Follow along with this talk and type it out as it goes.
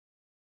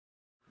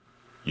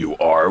You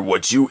are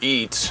what you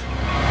eat.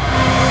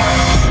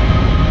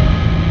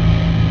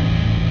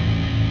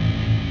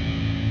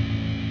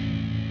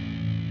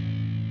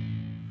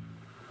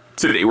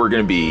 Today we're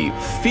going to be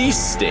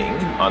feasting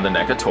on the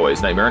NECA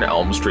Toys Nightmare on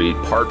Elm Street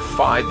Part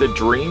 5, The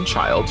Dream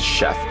Child,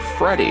 Chef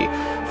Freddy.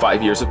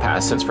 5 years have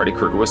passed since Freddy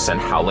Krueger was sent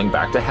howling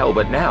back to hell,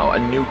 but now a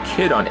new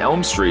kid on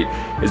Elm Street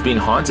is being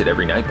haunted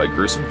every night by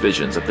gruesome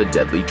visions of the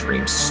deadly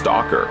dream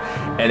stalker.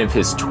 And if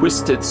his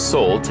twisted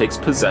soul takes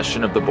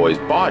possession of the boy's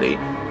body,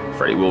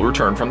 Freddy will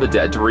return from the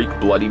dead to wreak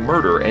bloody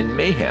murder and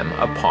mayhem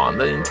upon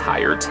the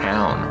entire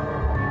town.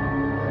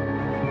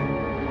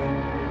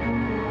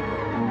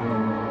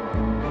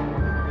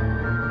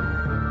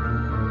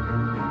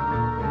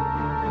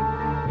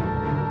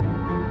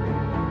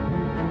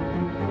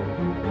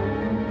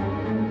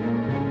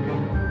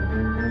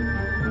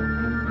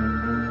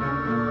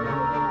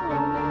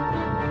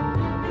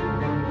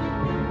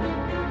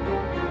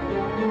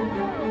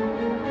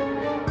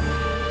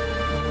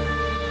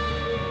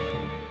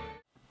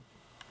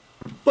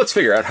 Let's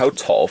figure out how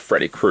tall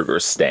Freddy Krueger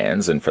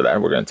stands, and for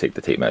that we're going to take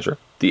the tape measure,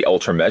 the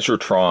Ultra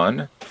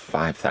Measuretron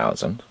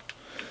 5000,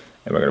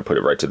 and we're going to put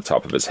it right to the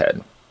top of his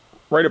head,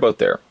 right about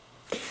there.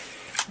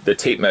 The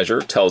tape measure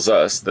tells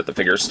us that the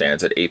figure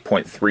stands at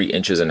 8.3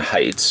 inches in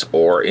height,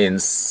 or in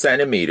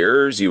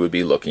centimeters you would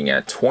be looking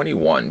at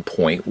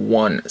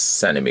 21.1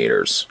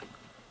 centimeters.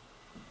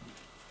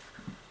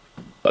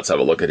 Let's have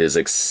a look at his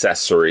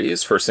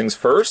accessories. First things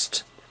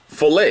first,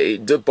 Filet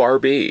de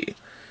Barbie.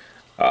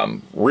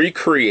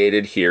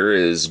 Recreated here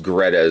is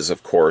Greta's,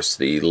 of course,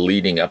 the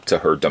leading up to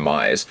her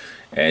demise,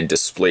 and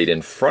displayed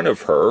in front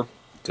of her,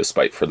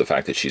 despite for the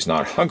fact that she's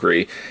not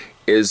hungry,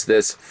 is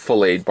this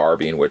filleted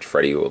Barbie in which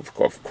Freddy will,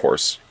 of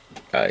course,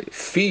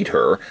 feed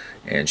her,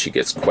 and she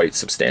gets quite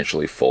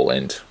substantially full,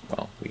 and,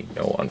 well, we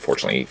know,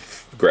 unfortunately,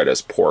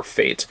 Greta's poor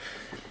fate.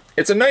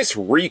 It's a nice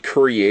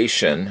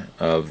recreation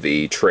of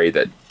the tray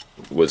that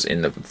was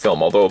in the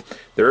film, although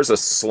there is a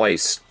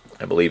slice,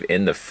 I believe,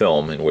 in the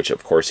film, in which,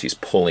 of course, he's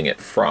pulling it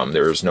from.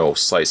 There is no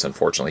slice,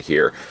 unfortunately,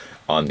 here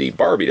on the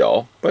Barbie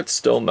doll, but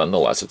still,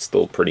 nonetheless, it's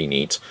still pretty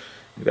neat.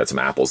 You've got some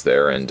apples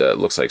there, and it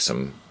looks like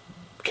some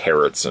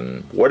carrots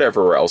and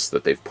whatever else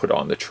that they've put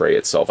on the tray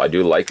itself. I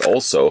do like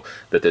also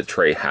that the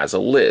tray has a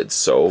lid,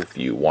 so if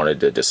you wanted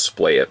to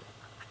display it,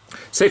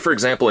 say, for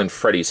example, in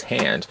Freddy's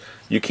hand,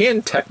 you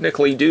can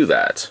technically do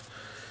that.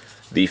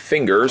 The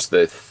fingers,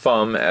 the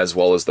thumb as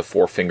well as the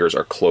four fingers,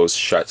 are closed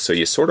shut, so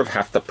you sort of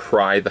have to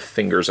pry the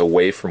fingers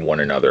away from one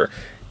another.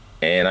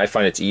 And I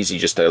find it's easy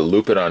just to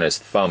loop it on his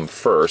thumb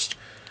first,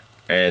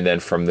 and then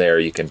from there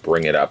you can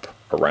bring it up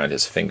around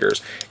his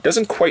fingers. It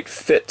doesn't quite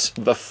fit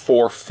the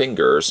four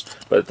fingers,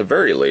 but at the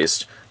very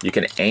least you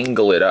can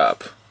angle it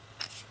up,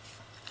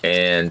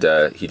 and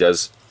he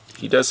does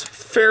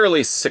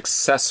fairly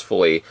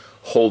successfully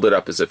hold it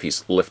up as if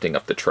he's lifting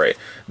up the tray.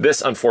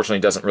 This, unfortunately,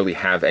 doesn't really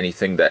have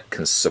anything that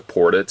can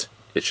support it.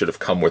 It should have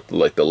come with,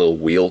 like, the little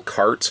wheel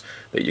cart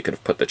that you could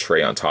have put the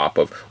tray on top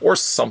of, or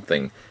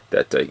something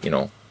that, you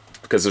know,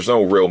 because there's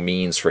no real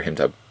means for him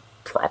to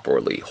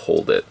properly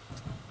hold it.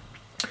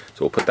 So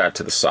we'll put that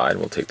to the side.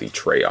 We'll take the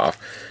tray off.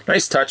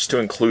 Nice touch to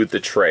include the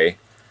tray,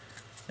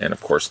 and,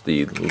 of course,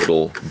 the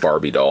little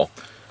Barbie doll.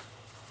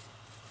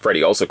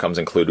 Freddy also comes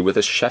included with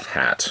a chef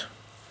hat.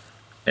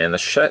 And the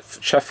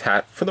chef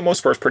hat, for the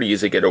most part, is pretty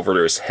easy to get over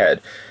to his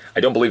head. I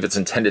don't believe it's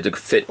intended to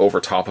fit over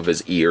top of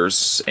his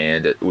ears,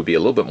 and it would be a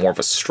little bit more of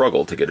a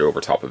struggle to get it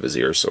over top of his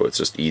ears, so it's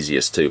just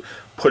easiest to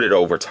put it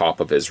over top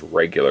of his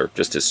regular,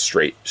 just his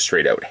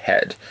straight out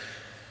head.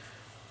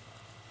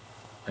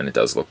 And it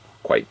does look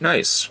quite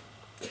nice.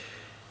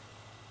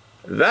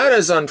 That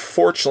is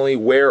unfortunately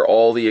where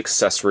all the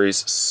accessories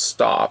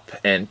stop,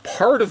 and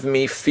part of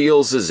me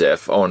feels as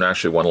if, oh, and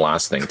actually one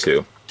last thing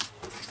too.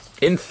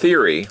 In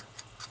theory,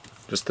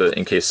 just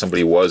in case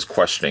somebody was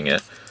questioning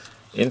it,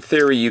 in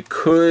theory you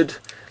could,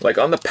 like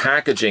on the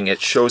packaging it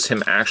shows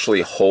him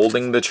actually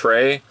holding the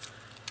tray.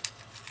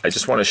 I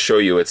just want to show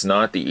you it's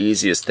not the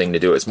easiest thing to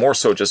do. It's more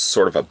so just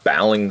sort of a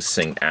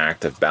balancing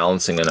act of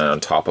balancing it on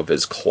top of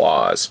his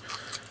claws.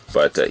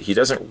 But he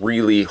doesn't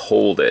really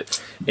hold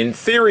it. In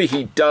theory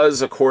he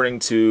does, according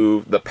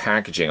to the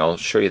packaging. I'll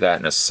show you that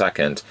in a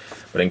second.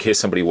 But in case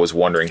somebody was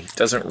wondering, he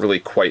doesn't really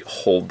quite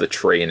hold the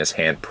tray in his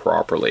hand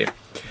properly.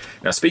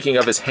 Now, speaking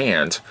of his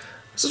hand,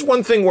 this is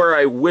one thing where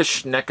I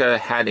wish NECA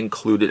had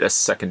included a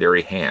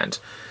secondary hand.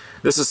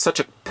 This is such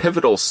a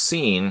pivotal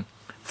scene,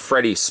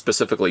 Freddy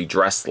specifically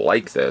dressed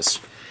like this,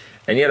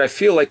 and yet I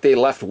feel like they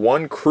left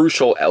one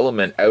crucial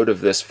element out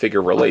of this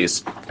figure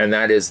release, and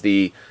that is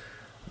the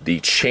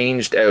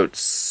changed out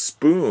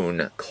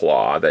spoon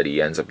claw that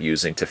he ends up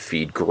using to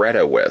feed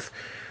Greta with.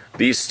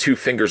 These two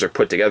fingers are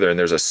put together, and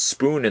there's a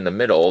spoon in the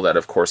middle that,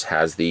 of course,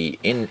 has the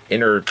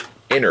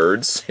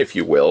innards, if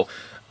you will,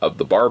 of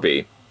the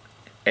Barbie.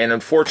 And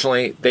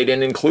unfortunately, they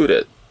didn't include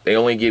it. They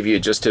only give you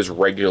just his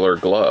regular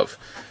glove.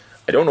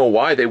 I don't know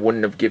why they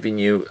wouldn't have given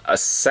you a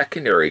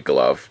secondary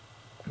glove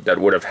that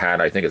would have had,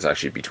 I think it's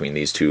actually between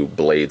these two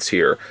blades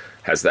here,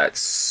 has that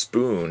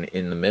spoon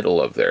in the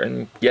middle of there,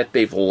 and yet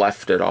they've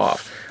left it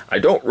off. I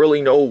don't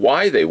really know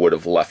why they would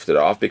have left it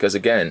off, because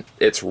again,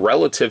 it's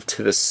relative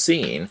to the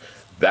scene.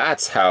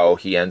 That's how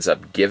he ends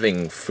up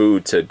giving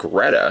food to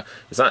Greta.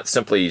 It's not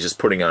simply just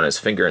putting it on his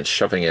finger and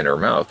shoving it in her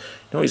mouth.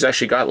 No, he's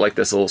actually got like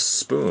this little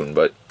spoon,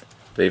 but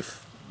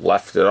they've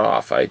left it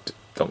off. I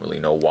don't really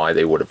know why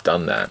they would have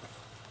done that.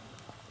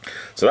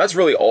 So that's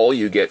really all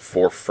you get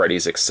for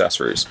Freddy's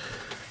accessories.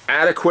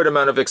 Adequate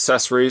amount of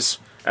accessories.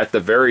 At the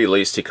very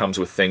least, he comes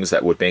with things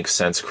that would make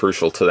sense,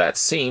 crucial to that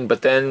scene,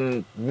 but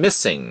then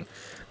missing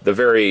the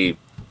very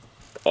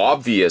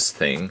obvious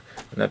thing,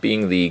 and that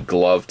being the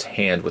gloved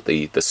hand with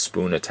the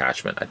spoon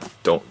attachment. I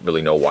don't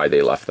really know why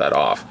they left that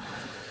off.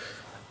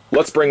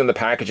 Let's bring in the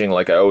packaging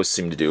like I always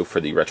seem to do for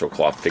the retro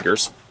cloth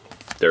figures.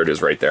 There it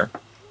is right there.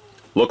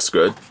 Looks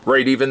good.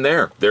 Right even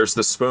there. There's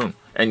the spoon.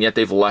 And yet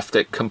they've left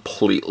it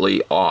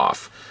completely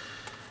off.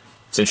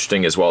 It's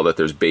interesting as well that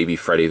there's baby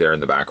Freddy there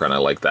in the background. I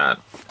like that.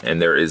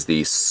 And there is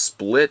the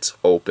split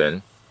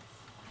open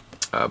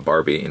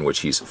Barbie in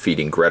which he's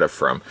feeding Greta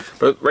from.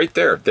 But right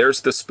there,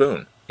 there's the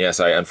spoon. Yes,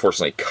 I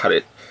unfortunately cut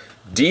it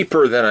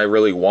deeper than I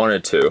really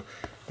wanted to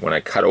when I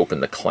cut open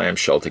the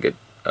clamshell to get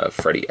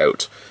Freddy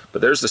out.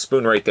 But there's the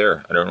spoon right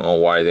there. I don't know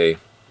why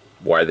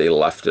they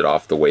left it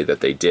off the way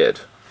that they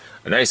did.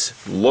 A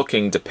nice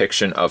looking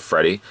depiction of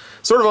Freddy.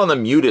 Sort of on the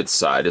muted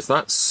side. It's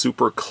not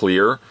super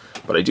clear,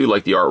 but I do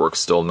like the artwork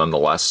still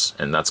nonetheless,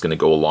 and that's going to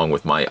go along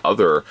with my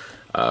other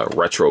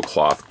retro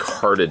cloth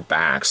carded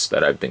backs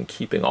that I've been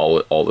keeping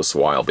all this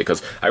while,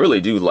 because I really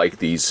do like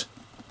these,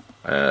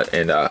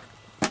 and I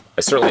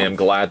certainly am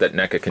glad that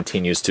NECA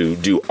continues to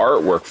do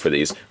artwork for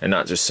these and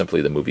not just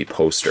simply the movie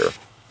poster.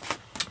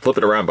 Flip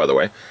it around, by the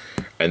way,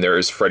 and there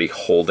is Freddy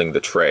holding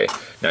the tray.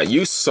 Now,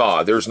 you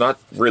saw there's not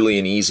really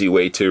an easy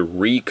way to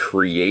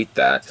recreate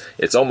that.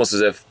 It's almost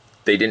as if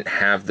they didn't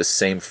have the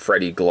same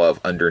Freddy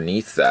glove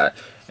underneath that,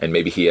 and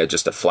maybe he had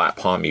just a flat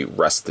palm you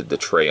rested the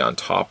tray on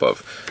top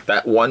of.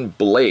 That one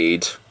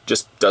blade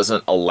just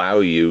doesn't allow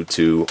you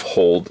to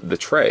hold the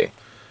tray.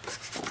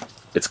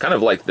 It's kind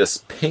of like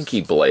this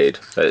pinky blade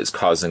that is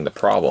causing the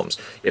problems.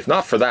 If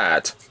not for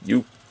that,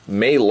 you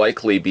may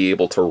likely be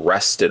able to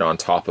rest it on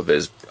top of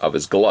his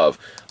glove,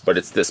 but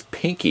it's this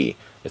pinky,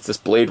 it's this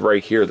blade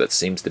right here that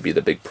seems to be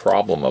the big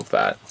problem of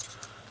that.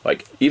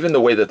 Like, even the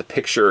way that the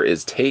picture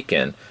is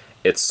taken,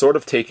 it's sort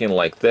of taken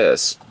like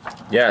this.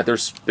 Yeah,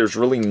 there's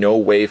really no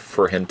way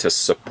for him to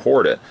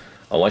support it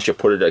unless you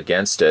put it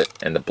against it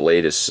and the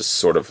blade is just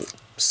sort of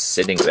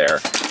sitting there.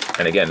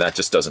 And again, that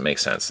just doesn't make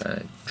sense. And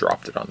I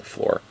dropped it on the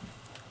floor.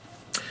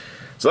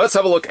 So let's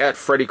have a look at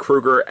Freddy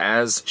Krueger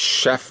as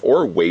Chef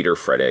or Waiter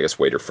Freddy. I guess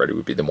Waiter Freddy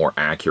would be the more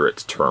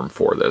accurate term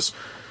for this.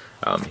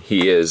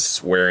 He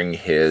is wearing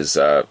his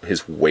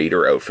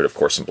waiter outfit, of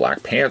course, in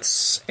black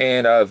pants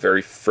and a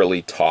very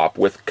frilly top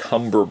with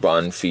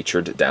cummerbund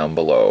featured down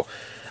below.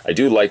 I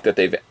do like that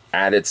they've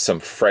added some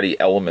Freddy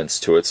elements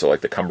to it, so like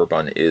the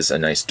cummerbund is a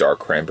nice dark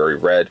cranberry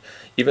red.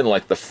 Even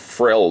like the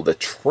frill, the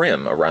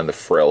trim around the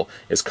frill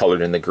is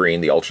colored in the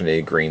green, the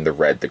alternating green, the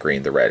red, the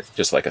green, the red,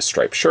 just like a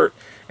striped shirt.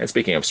 And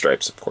speaking of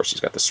stripes, of course,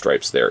 he's got the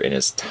stripes there in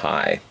his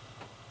tie.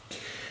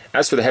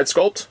 As for the head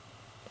sculpt,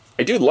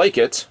 I do like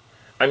it.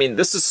 I mean,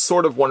 this is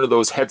sort of one of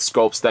those head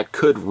sculpts that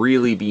could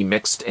really be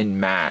mixed and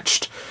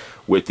matched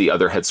with the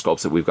other head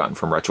sculpts that we've gotten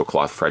from retro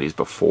cloth Freddys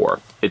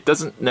before. It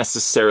doesn't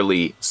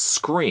necessarily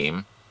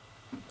scream,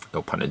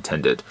 no pun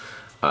intended,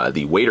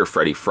 the Waiter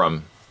Freddy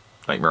from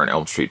Nightmare on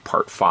Elm Street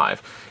Part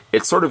 5.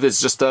 It sort of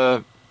is just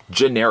a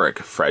generic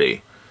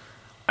Freddy.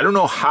 I don't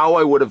know how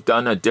I would have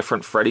done a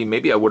different Freddy.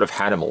 Maybe I would have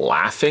had him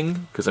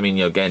laughing, because, I mean,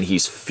 you know, again,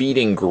 he's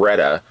feeding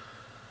Greta,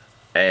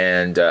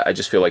 and I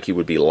just feel like he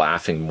would be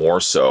laughing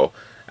more so,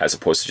 as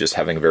opposed to just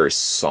having a very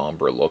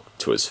somber look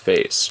to his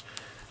face.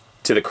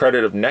 To the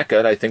credit of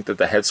NECA, I think that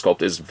the head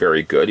sculpt is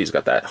very good. He's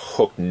got that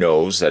hooked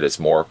nose that is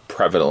more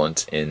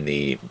prevalent in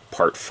the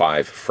Part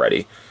 5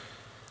 Freddy.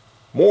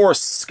 More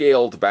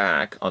scaled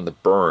back on the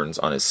burns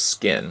on his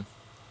skin,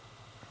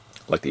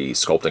 like the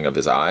sculpting of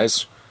his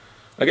eyes.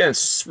 Again,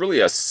 it's really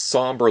a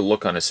somber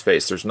look on his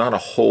face. There's not a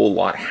whole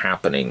lot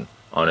happening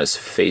on his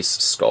face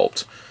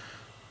sculpt.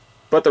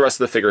 But the rest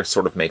of the figure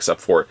sort of makes up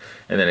for it.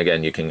 And then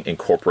again, you can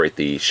incorporate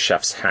the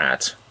chef's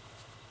hat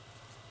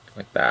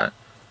like that.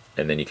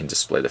 And then you can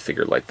display the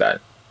figure like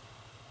that.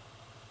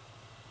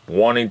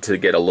 Wanting to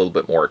get a little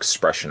bit more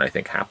expression, I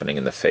think, happening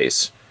in the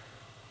face.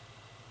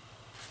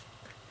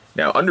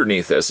 Now,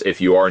 underneath this, if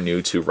you are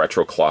new to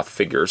retro cloth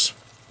figures,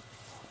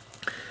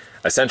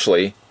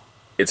 essentially,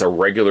 it's a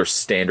regular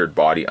standard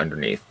body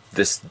underneath.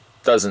 This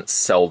doesn't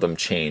seldom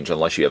change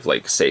unless you have,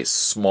 like, say,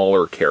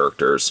 smaller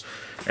characters,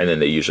 and then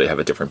they usually have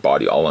a different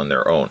body all on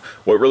their own.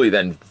 What really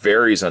then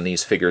varies on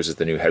these figures is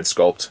the new head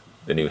sculpt,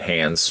 the new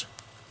hands,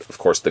 of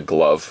course the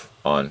glove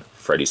on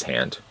Freddy's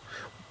hand.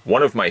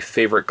 One of my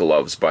favorite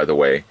gloves, by the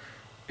way,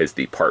 is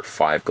the Part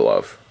 5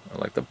 glove. I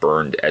like the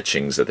burned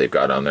etchings that they've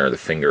got on there, the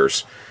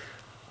fingers.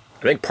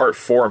 I think Part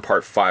 4 and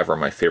Part 5 are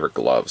my favorite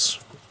gloves.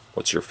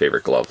 What's your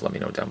favorite glove? Let me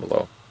know down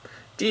below.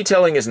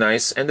 Detailing is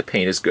nice, and the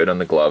paint is good on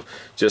the glove.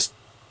 Just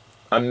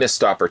a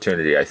missed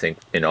opportunity, I think,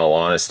 in all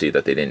honesty,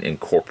 that they didn't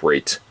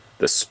incorporate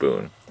the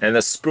spoon. And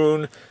the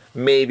spoon,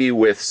 maybe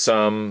with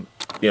some,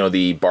 you know,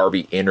 the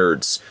Barbie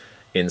innards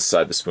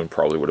inside the spoon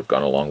probably would have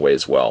gone a long way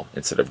as well,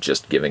 instead of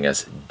just giving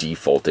us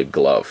defaulted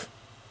glove.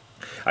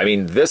 I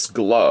mean, this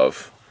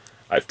glove,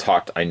 I've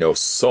talked, I know,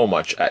 so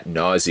much ad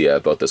nausea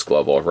about this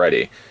glove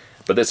already,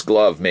 but this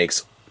glove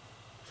makes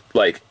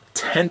like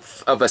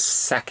 1/10 of a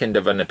second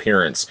of an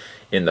appearance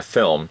in the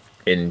film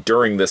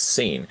during this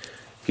scene.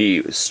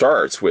 He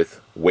starts with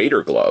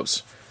waiter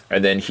gloves,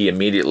 and then he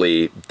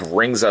immediately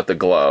brings out the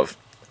glove,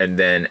 and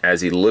then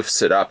as he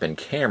lifts it up in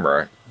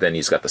camera, then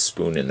he's got the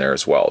spoon in there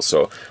as well.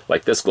 So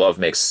like, this glove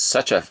makes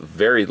such a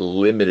very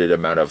limited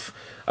amount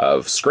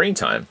of screen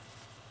time.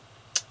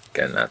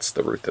 Again, that's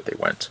the route that they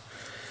went.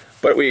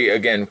 But we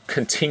again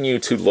continue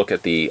to look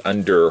at the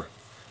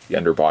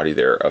underbody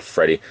there of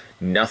Freddy.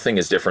 Nothing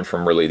is different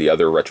from really the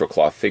other retro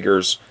cloth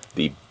figures.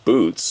 The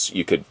boots,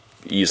 you could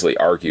easily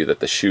argue that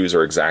the shoes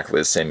are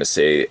exactly the same as,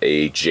 say,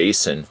 a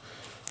Jason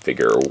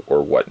figure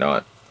or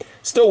whatnot.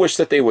 Still wish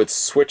that they would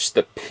switch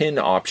the pin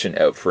option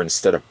out for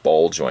instead of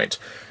ball joint.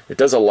 It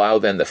does allow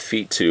then the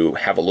feet to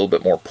have a little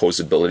bit more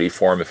posability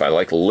for them. If I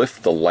like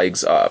lift the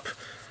legs up,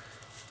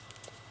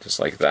 just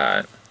like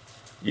that,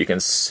 you can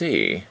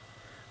see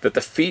that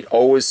the feet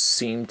always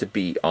seem to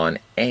be on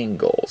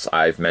angles.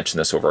 I've mentioned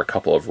this over a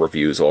couple of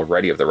reviews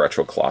already of the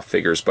retro cloth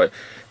figures, but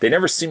they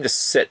never seem to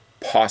sit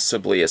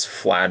possibly as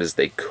flat as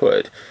they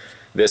could.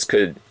 This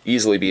could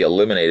easily be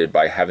eliminated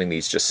by having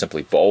these just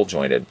simply ball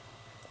jointed.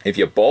 If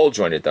you ball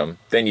jointed them,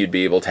 then you'd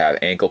be able to have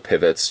ankle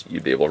pivots,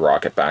 you'd be able to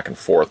rock it back and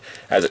forth.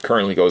 As it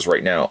currently goes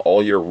right now,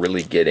 all you're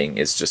really getting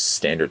is just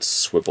standard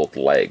swiveled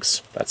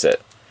legs. That's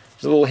it.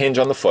 There's a little hinge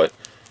on the foot,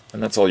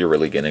 and that's all you're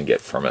really going to get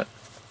from it.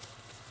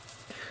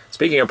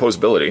 Speaking of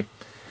posability,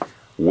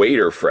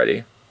 Waiter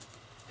Freddy,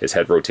 his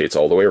head rotates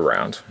all the way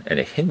around, and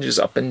it hinges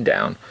up and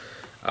down.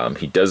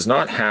 He does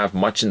not have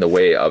much in the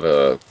way of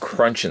a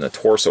crunch in the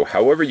torso.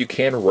 However, you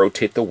can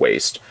rotate the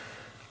waist.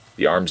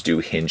 The arms do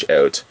hinge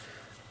out.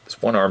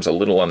 This one arm's a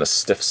little on the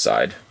stiff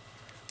side,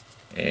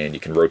 and you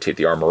can rotate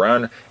the arm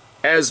around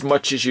as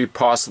much as you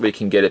possibly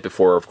can get it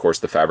before, of course,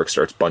 the fabric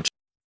starts bunching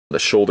the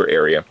shoulder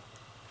area,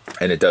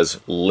 and it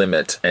does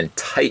limit and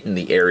tighten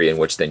the area in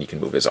which then you can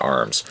move his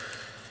arms.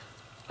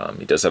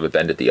 He does have a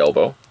bend at the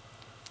elbow,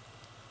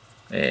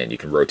 and you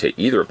can rotate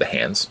either of the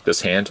hands,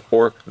 this hand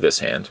or this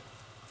hand,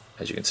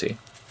 as you can see.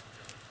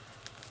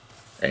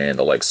 And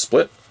the legs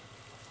split.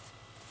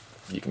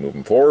 You can move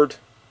them forward,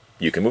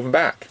 you can move them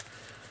back.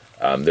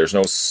 There's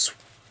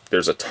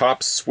a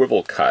top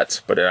swivel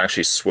cut, but it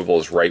actually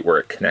swivels right where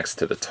it connects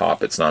to the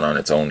top. It's not on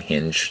its own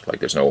hinge, like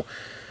there's no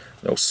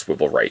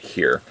swivel right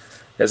here.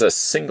 It has a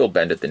single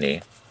bend at the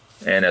knee,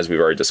 and as we've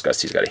already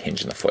discussed, he's got a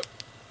hinge in the foot.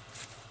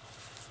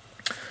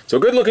 So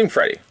good looking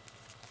Freddy.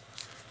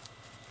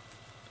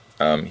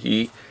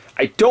 I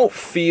don't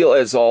feel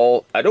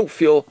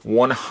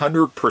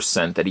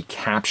 100% that he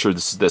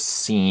captures this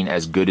scene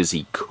as good as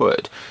he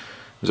could.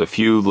 There's a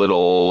few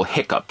little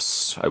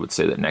hiccups, I would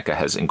say, that NECA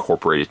has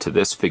incorporated to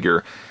this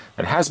figure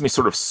that has me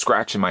sort of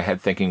scratching my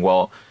head thinking,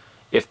 well,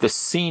 if the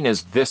scene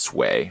is this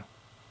way,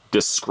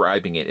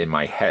 describing it in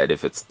my head,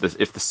 if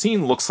the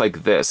scene looks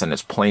like this and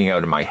it's playing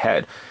out in my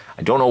head,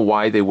 I don't know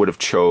why they would have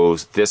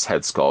chose this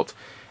head sculpt,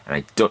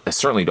 and I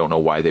certainly don't know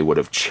why they would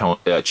have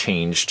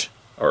changed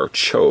or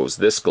chose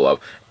this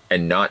glove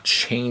and not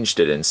changed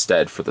it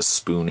instead for the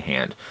spoon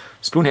hand.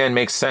 Spoon hand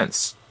makes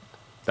sense.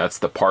 That's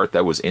the part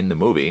that was in the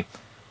movie,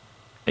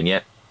 and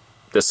yet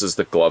this is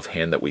the glove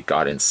hand that we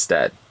got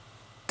instead.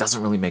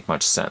 Doesn't really make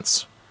much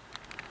sense.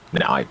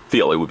 Now, I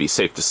feel it would be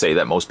safe to say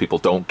that most people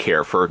don't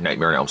care for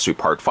Nightmare on Elm Street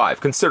Part 5,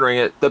 considering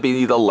it to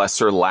be the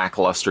lesser,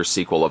 lackluster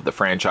sequel of the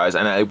franchise,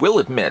 and I will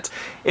admit,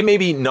 it may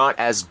be not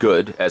as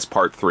good as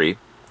Part 3,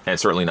 and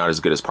certainly not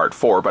as good as Part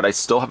 4, but I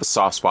still have a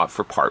soft spot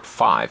for Part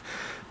 5.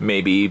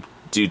 Maybe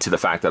due to the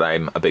fact that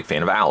I'm a big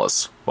fan of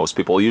Alice. Most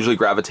people usually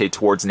gravitate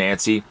towards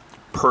Nancy.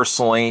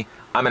 Personally,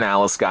 I'm an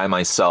Alice guy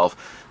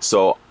myself,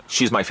 so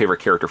she's my favorite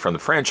character from the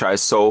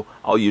franchise, so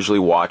I'll usually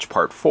watch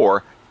Part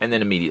 4 and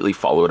then immediately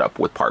follow it up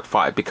with Part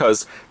 5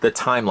 because the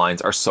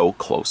timelines are so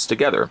close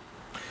together.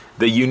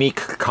 The unique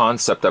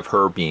concept of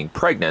her being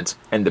pregnant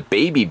and the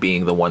baby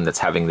being the one that's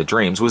having the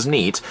dreams was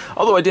neat,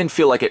 although I didn't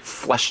feel like it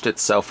fleshed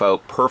itself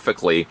out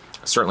perfectly.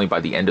 Certainly by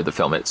the end of the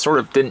film, it sort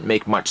of didn't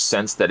make much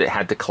sense that it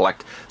had to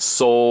collect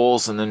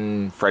souls and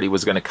then Freddy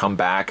was going to come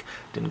back.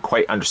 Didn't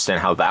quite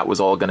understand how that was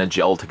all going to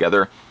gel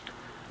together.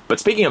 But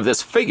speaking of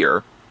this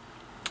figure,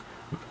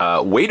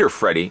 Waiter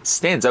Freddy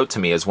stands out to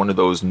me as one of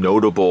those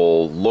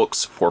notable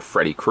looks for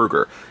Freddy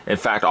Krueger. In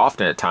fact,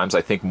 often at times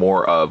I think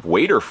more of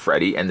Waiter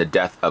Freddy and the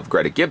death of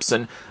Greta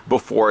Gibson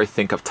before I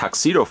think of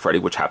Tuxedo Freddy,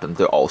 which happened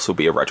to also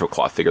be a retro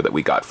cloth figure that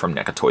we got from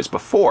NECA Toys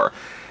before.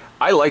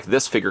 I like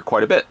this figure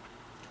quite a bit.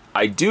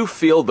 I do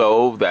feel,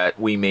 though, that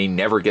we may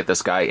never get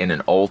this guy in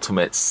an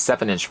Ultimate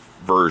 7-inch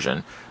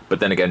version, but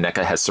then again,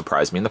 NECA has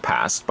surprised me in the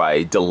past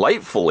by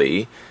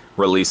delightfully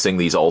releasing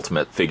these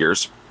Ultimate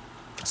figures.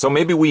 So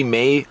maybe we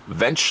may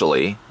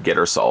eventually get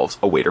ourselves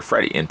a Waiter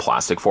Freddy in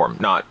plastic form,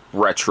 not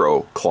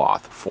retro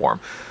cloth form.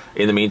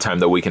 In the meantime,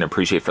 though, we can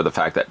appreciate for the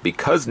fact that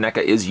because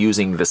NECA is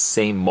using the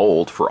same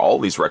mold for all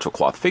these retro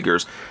cloth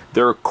figures,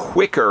 they're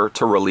quicker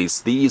to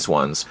release these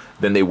ones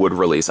than they would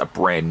release a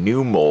brand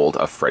new mold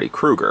of Freddy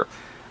Krueger.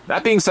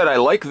 That being said, I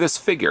like this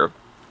figure,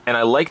 and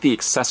I like the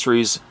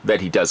accessories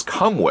that he does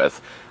come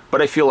with,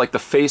 but I feel like the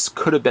face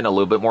could have been a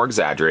little bit more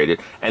exaggerated,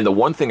 and the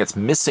one thing that's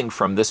missing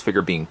from this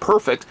figure being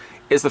perfect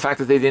is the fact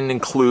that they didn't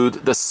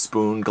include the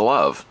spoon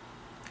glove.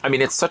 I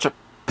mean, it's such a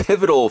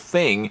pivotal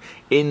thing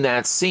in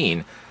that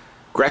scene.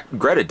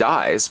 Greta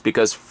dies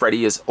because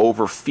Freddy is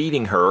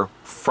overfeeding her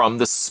from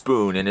the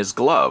spoon in his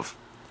glove,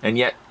 and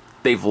yet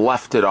they've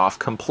left it off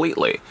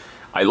completely.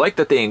 I like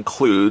that they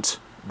include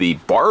the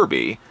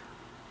Barbie,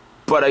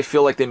 but I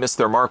feel like they missed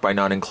their mark by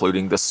not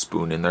including the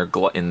spoon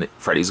in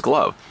Freddy's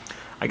glove.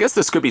 I guess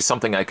this could be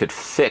something I could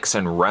fix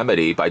and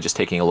remedy by just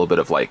taking a little bit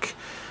of like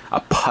a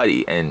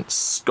putty and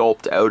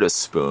sculpt out a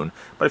spoon,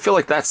 but I feel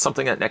like that's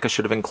something that NECA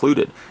should have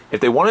included.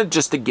 If they wanted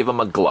just to give him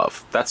a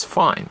glove, that's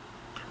fine.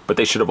 But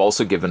they should have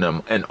also given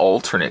him an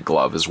alternate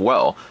glove as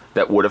well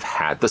that would have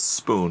had the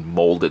spoon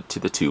molded to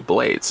the two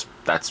blades.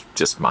 That's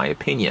just my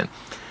opinion.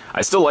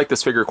 I still like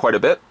this figure quite a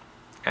bit,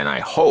 and I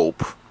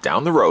hope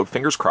down the road,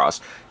 fingers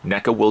crossed,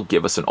 NECA will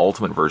give us an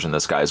ultimate version of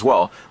this guy as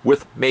well,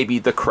 with maybe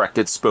the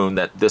corrected spoon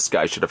that this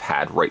guy should have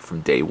had right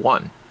from day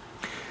one.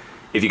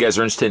 If you guys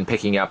are interested in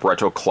picking up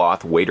retro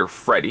cloth Waiter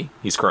Freddy,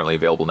 he's currently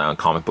available now in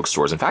comic book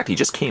stores. In fact, he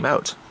just came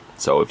out.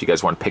 So if you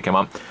guys want to pick him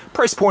up,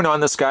 price point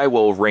on this guy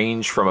will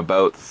range from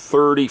about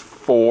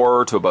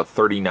 $34 to about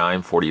 $39,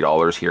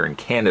 $40 here in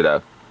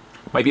Canada.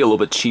 Might be a little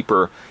bit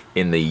cheaper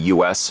in the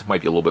US,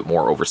 might be a little bit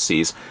more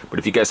overseas. But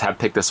if you guys have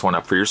picked this one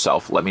up for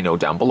yourself, let me know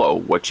down below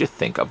what you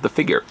think of the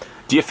figure.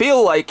 Do you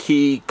feel like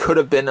he could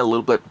have been a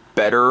little bit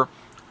better,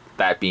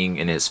 that being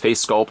in his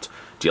face sculpt?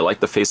 Do you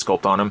like the face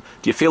sculpt on him?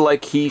 Do you feel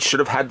like he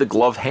should have had the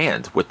glove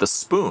hand with the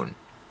spoon?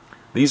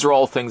 These are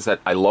all things that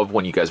I love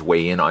when you guys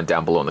weigh in on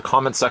down below in the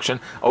comments section.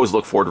 I always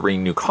look forward to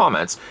reading new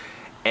comments.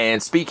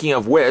 And speaking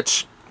of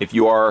which, if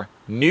you are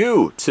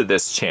new to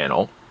this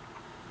channel,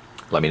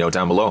 let me know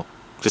down below.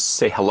 Just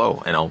say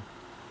hello and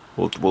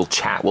we'll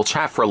chat. We'll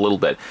chat for a little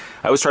bit.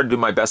 I always try to do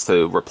my best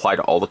to reply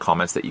to all the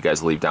comments that you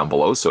guys leave down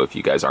below. So if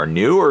you guys are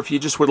new or if you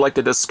just would like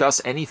to discuss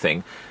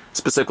anything,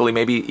 specifically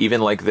maybe even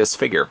like this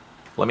figure,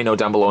 let me know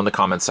down below in the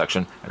comments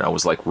section. And I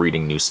always like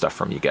reading new stuff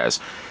from you guys.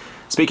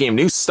 Speaking of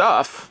new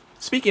stuff,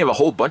 speaking of a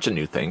whole bunch of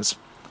new things,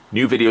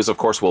 new videos, of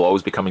course, will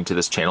always be coming to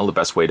this channel. The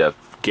best way to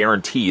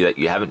guarantee that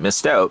you haven't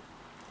missed out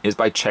is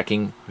by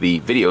checking the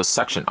videos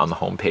section on the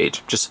home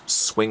page. Just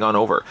swing on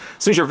over.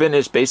 As soon as you're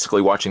finished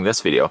basically watching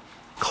this video,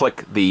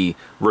 click the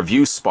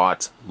review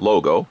spot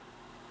logo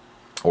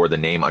or the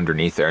name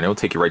underneath there, and it'll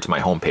take you right to my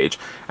homepage.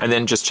 And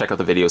then just check out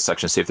the video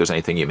section, see if there's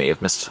anything you may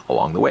have missed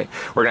along the way.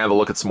 We're gonna have a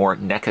look at some more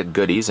NECA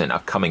goodies in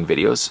upcoming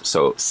videos,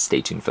 so stay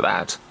tuned for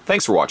that.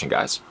 Thanks for watching,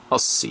 guys. I'll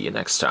see you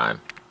next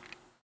time.